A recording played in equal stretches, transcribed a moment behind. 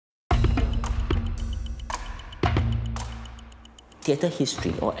theatre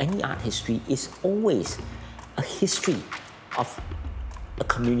history or any art history is always a history of a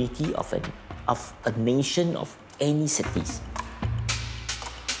community, of a nation, of any cities.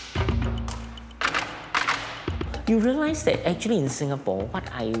 You realize that actually in Singapore, what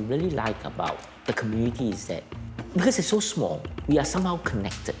I really like about the community is that because it's so small, we are somehow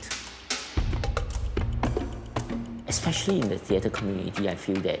connected. Especially in the theatre community, I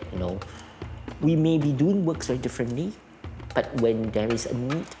feel that, we may be doing works very differently, but when there is a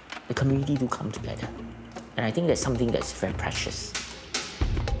need, the community do come together. And I think that's something that's very precious.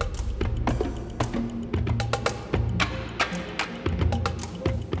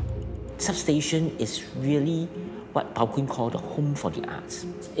 Substation is really what Bao Kun called the home for the arts.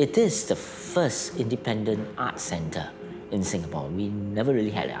 It is the first independent art centre in Singapore. We never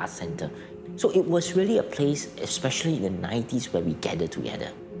really had an art centre. So it was really a place, especially in the 90s, where we gathered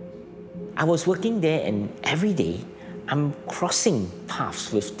together. I was working there, and every day I'm crossing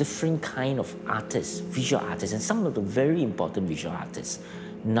paths with different kind of artists, visual artists, and some of the very important visual artists.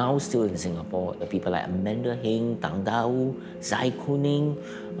 Now still in Singapore, people like Amanda Heng, Tang Dao, Zai Kuning,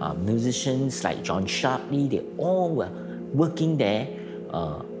 musicians like John Sharpley, they all were working there.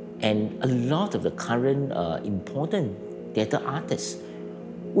 And a lot of the current important theatre artists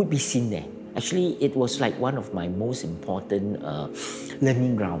would be seen there. Actually, it was like one of my most important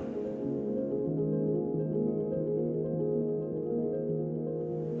learning ground.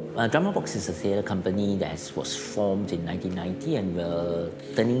 Drama Box is a theatre company that was formed in 1990, and we're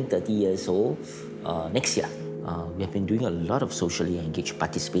turning 30 years old next year. We have been doing a lot of socially engaged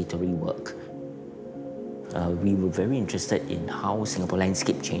participatory work. We were very interested in how Singapore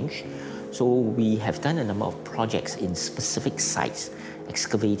landscape changed. So we have done a number of projects in specific sites,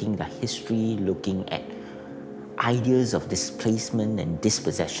 excavating the history, looking at ideas of displacement and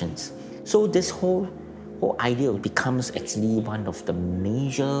dispossessions. So this whole idea becomes actually one of the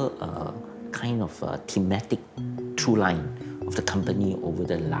major kind of thematic through line of the company over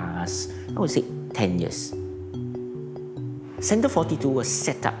the last, I would say, 10 years. Center 42 was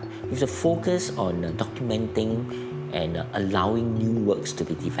set up with a focus on documenting and allowing new works to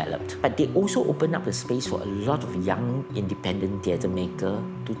be developed. But they also open up a space for a lot of young independent theatre makers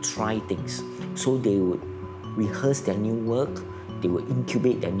to try things. So they would rehearse their new work, they will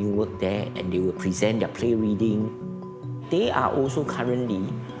incubate their new work there, and they will present their play reading. They are also currently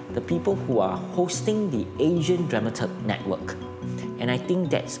the people who are hosting the Asian Dramaturg Network. And I think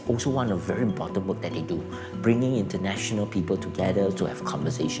that's also one of the very important work that they do, bringing international people together to have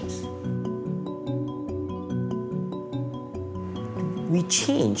conversations. We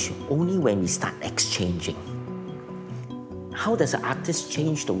change only when we start exchanging. How does an artist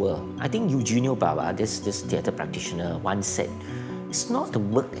change the world? I think Eugenio Bava, this theatre practitioner, once said, it's not the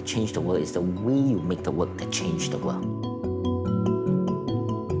work that changed the world, it's the way you make the work that changed the world.